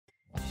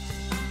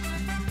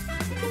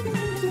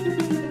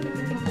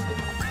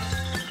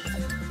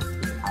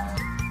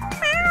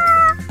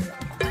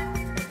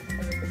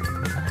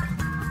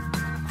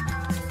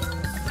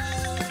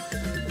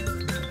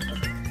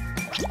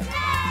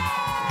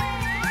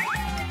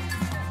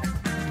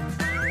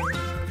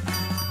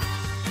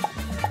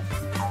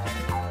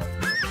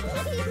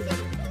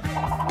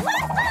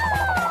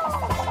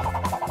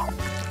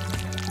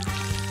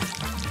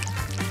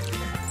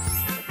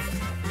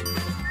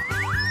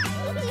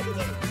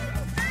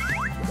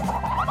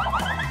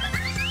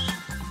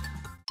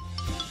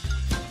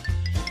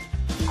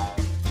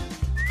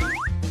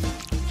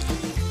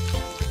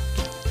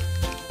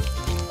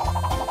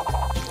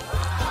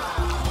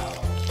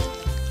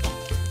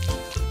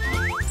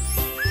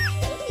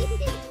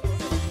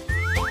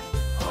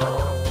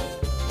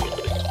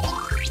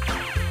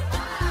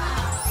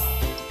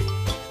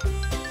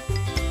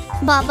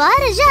بابا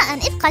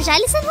رجاء ابقى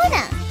جالسا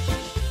هنا.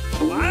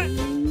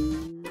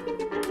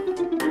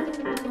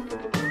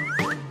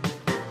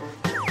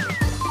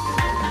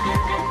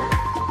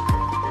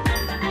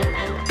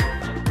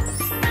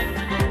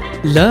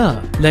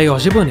 لا، لا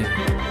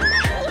يعجبني.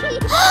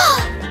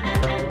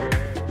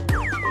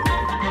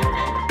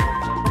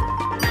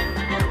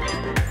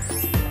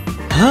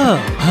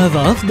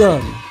 هذا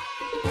أفضل.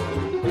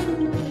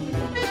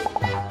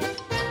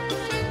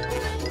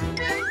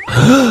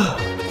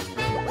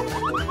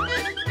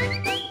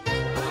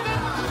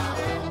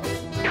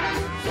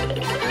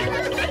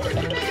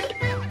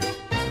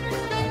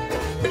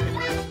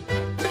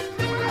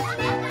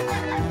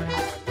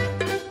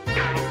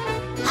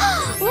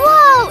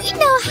 واو،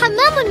 إنه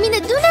حمام من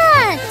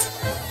الدونات.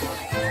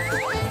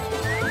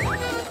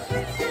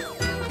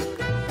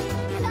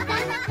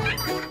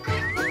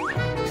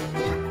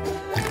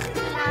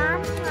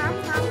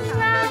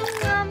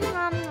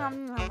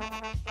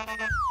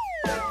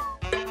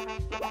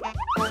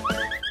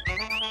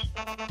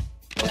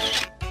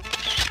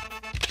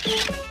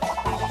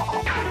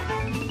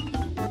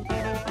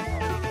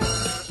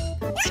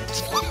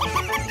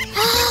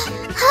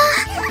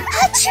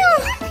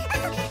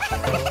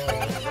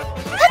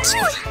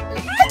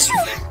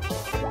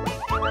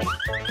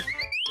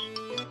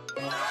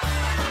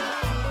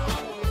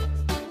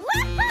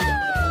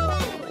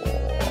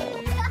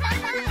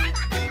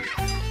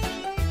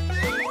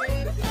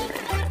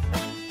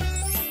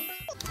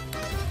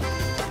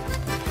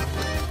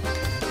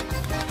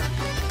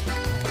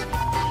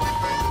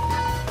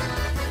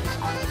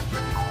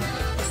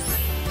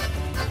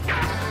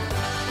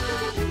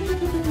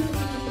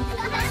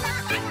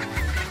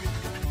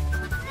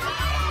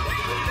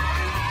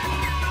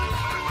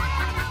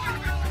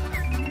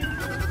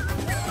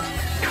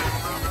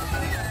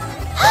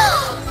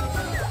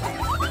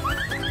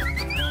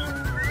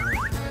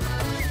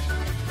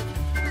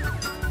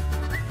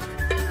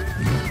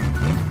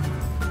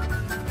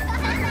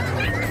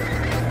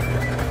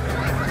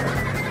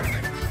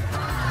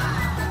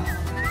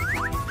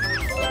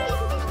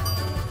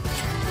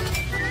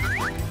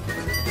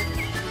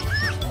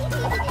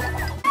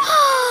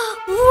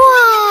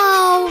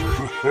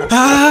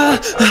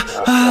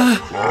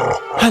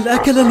 هل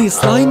أكلني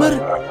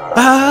سلايمر؟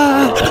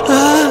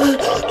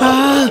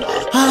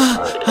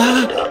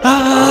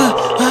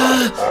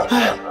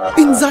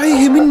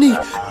 انزعيه مني.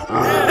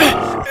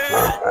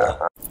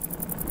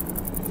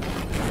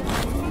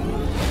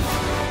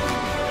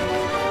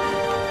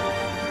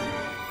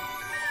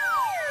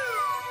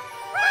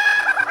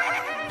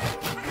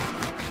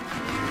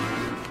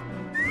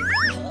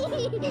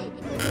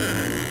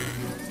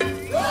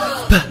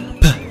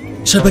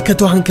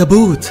 شبكة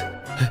عنكبوت.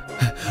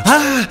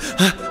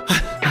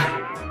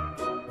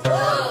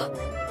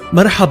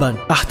 مرحبا،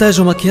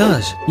 أحتاج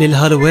مكياج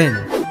للهالوين.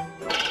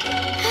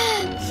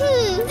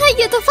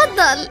 هيا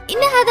تفضل،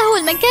 إن هذا هو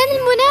المكان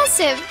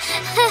المناسب.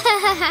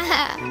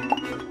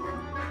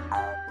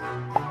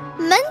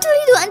 من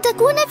تريد أن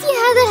تكون في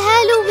هذا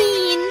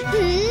الهالوين؟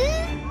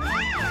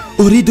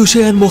 أريد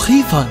شيئا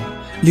مخيفا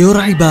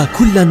ليرعب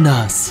كل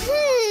الناس.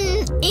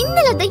 إن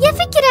لدي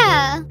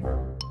فكرة.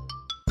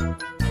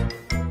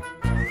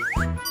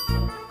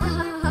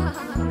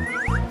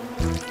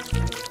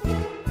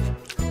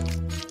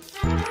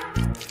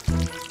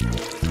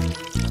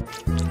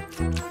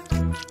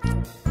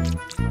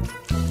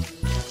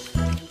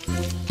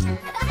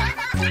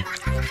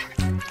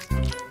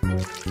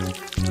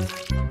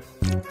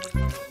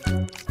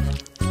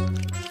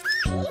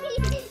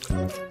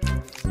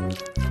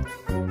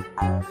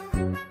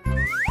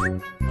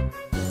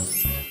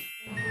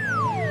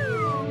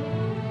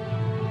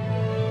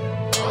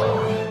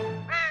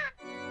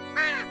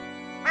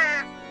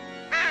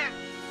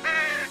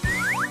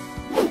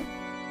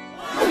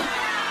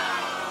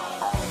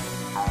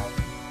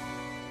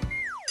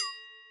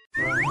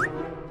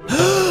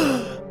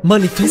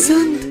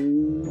 مانيفيسنت؟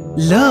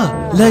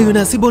 لا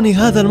يناسبني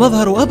هذا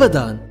المظهر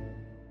أبدا.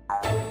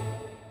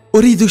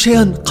 أريد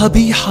شيئا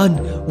قبيحا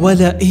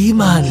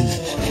ولئيما.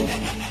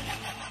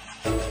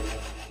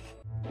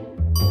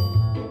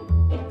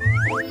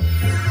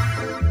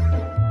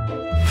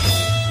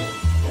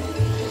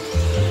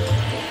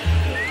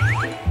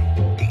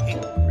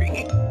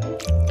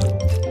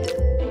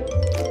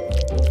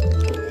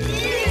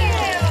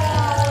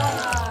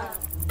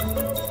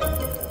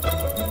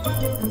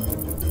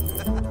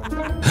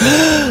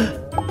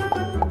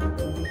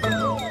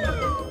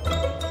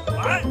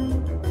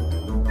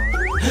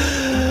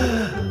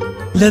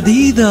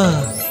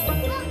 لذيذة.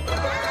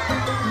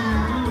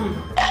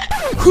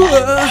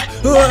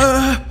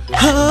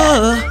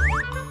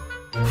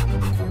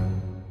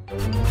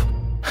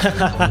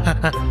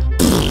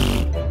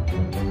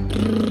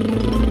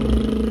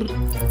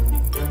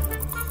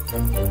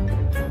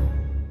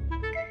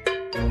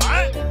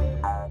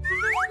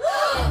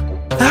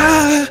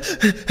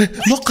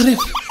 مقرف.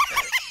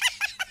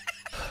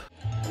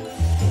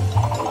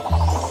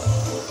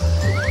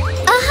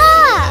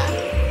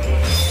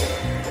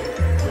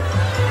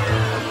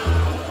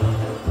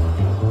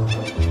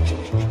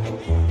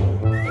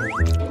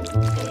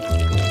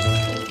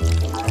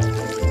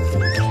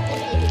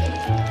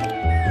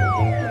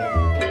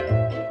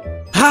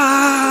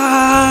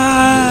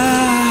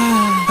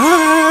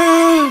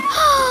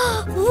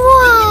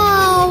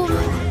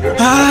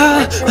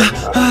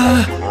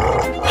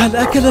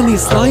 أكلني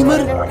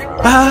سلايمر؟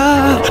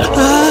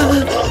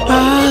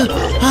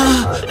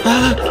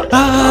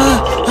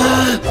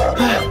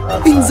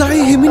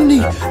 انزعيه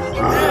مني.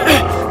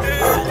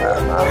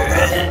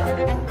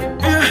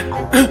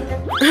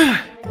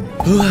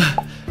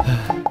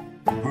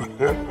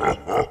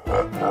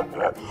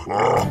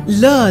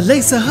 لا،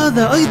 ليس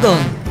هذا أيضا.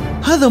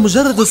 هذا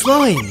مجرد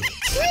سلايم.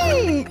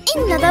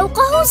 إن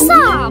ذوقه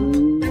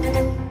صعب.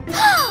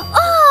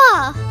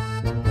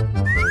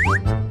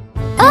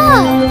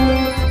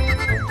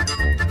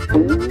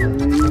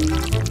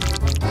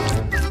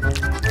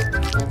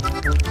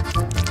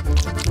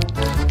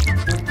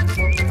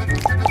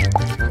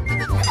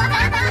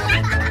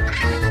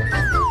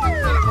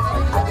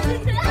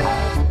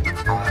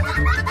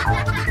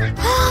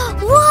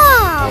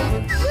 واو.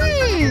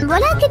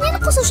 ولكن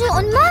ينقص شيء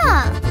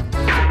ما.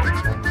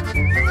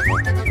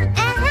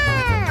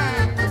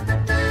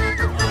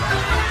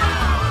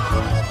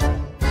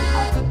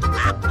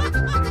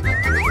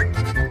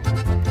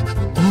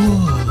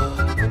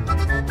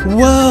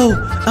 واو،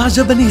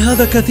 أعجبني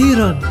هذا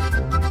كثيرا.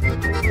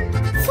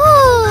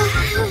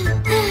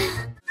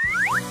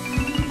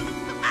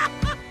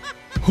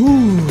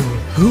 بو.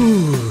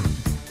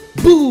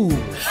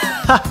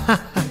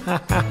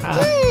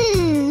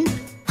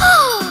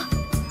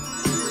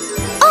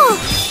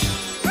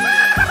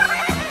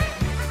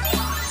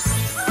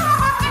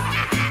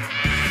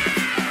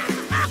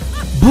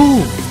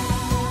 بو.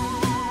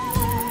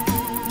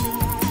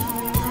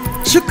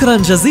 شكرا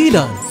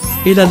جزيلا.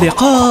 إلى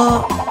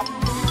اللقاء.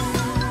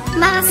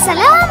 مع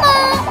السلامة.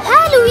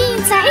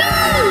 هالوين سعيد.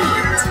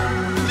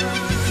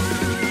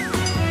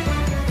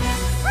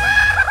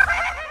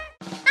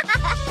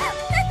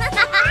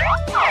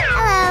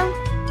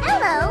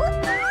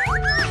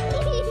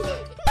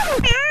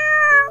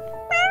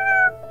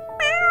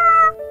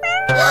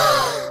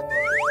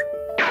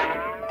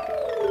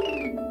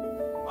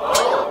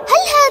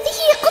 هل هذه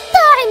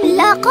قطة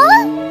عملاقة؟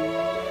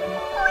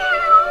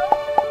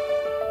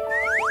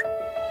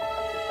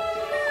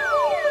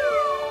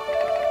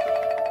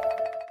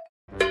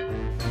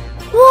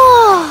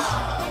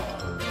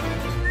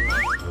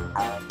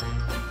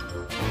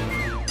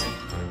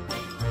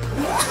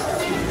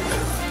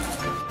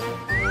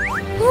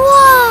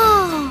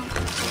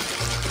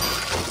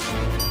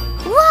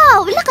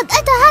 واو، لقد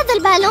أتى هذا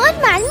البالون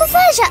مع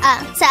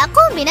المفاجأة.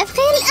 سأقوم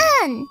بنفخه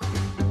الآن.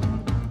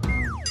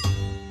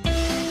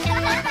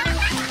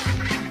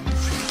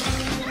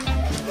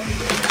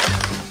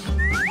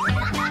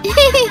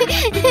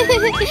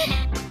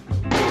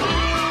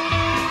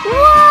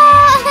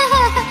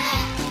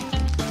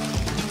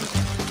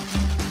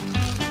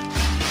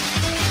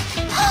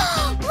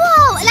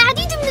 واو،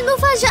 العديد من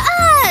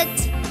المفاجآت.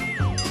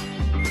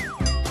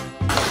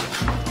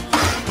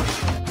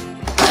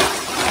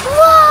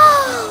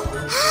 واو،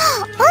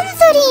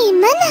 انظري،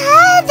 من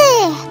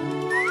هذه؟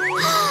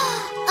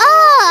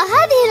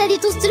 هذه التي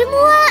تصدر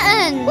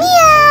مواء.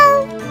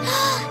 مياو.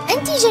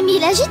 أنت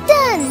جميلة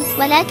جدا،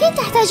 ولكن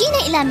تحتاجين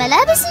إلى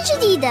ملابس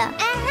جديدة.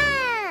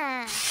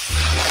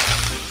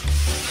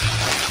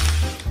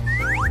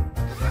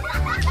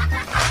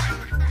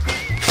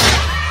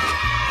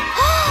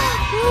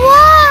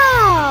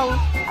 واو.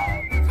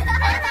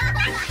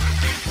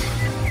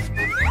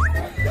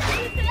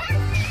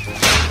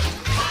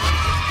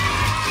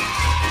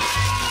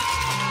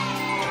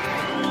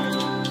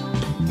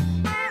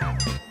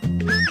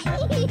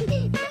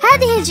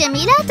 هذه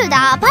الجميلة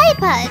تدعى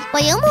بايبر،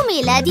 ويوم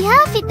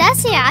ميلادها في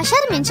 19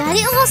 من شهر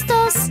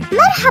أغسطس.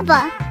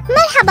 مرحبا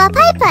مرحبا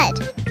بايبر.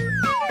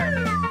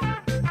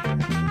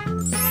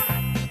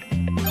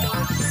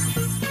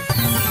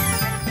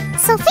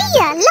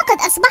 صوفيا، لقد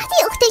أصبحت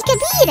أختي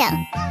الكبيرة.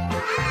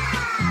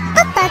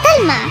 قطة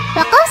تلمع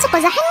وقوس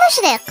قزح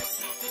مشرق.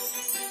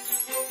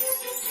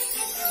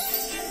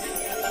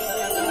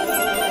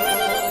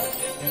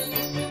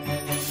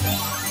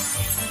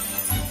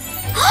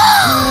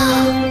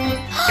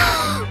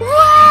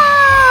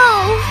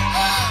 واو،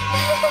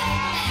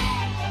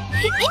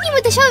 إني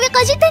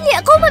متشوقة جدا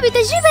لأقوم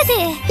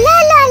بتجربته. لا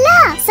لا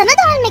لا،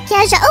 سنضع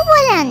المكياج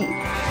أولا.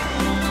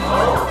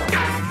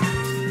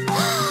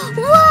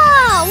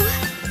 واو.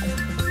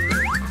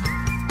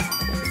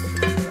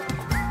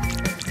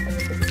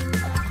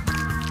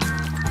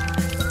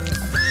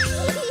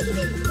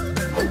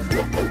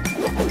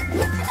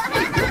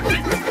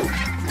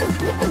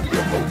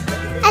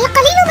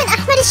 القليل من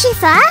أحمر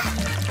الشفاه.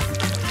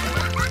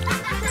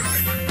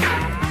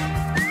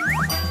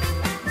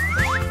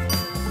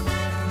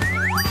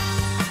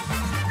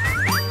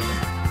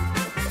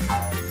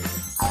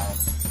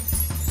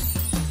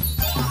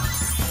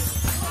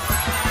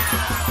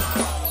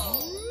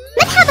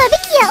 مرحبا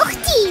بك يا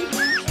أختي.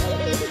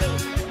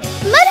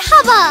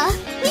 مرحبا.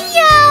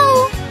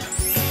 مياو.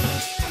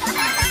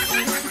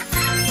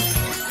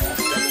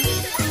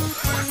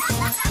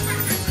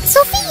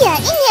 صوفيا،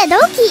 إني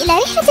أدعوك إلى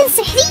رحلة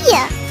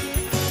سحرية.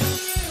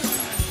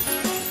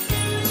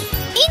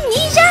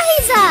 إني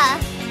جاهزة.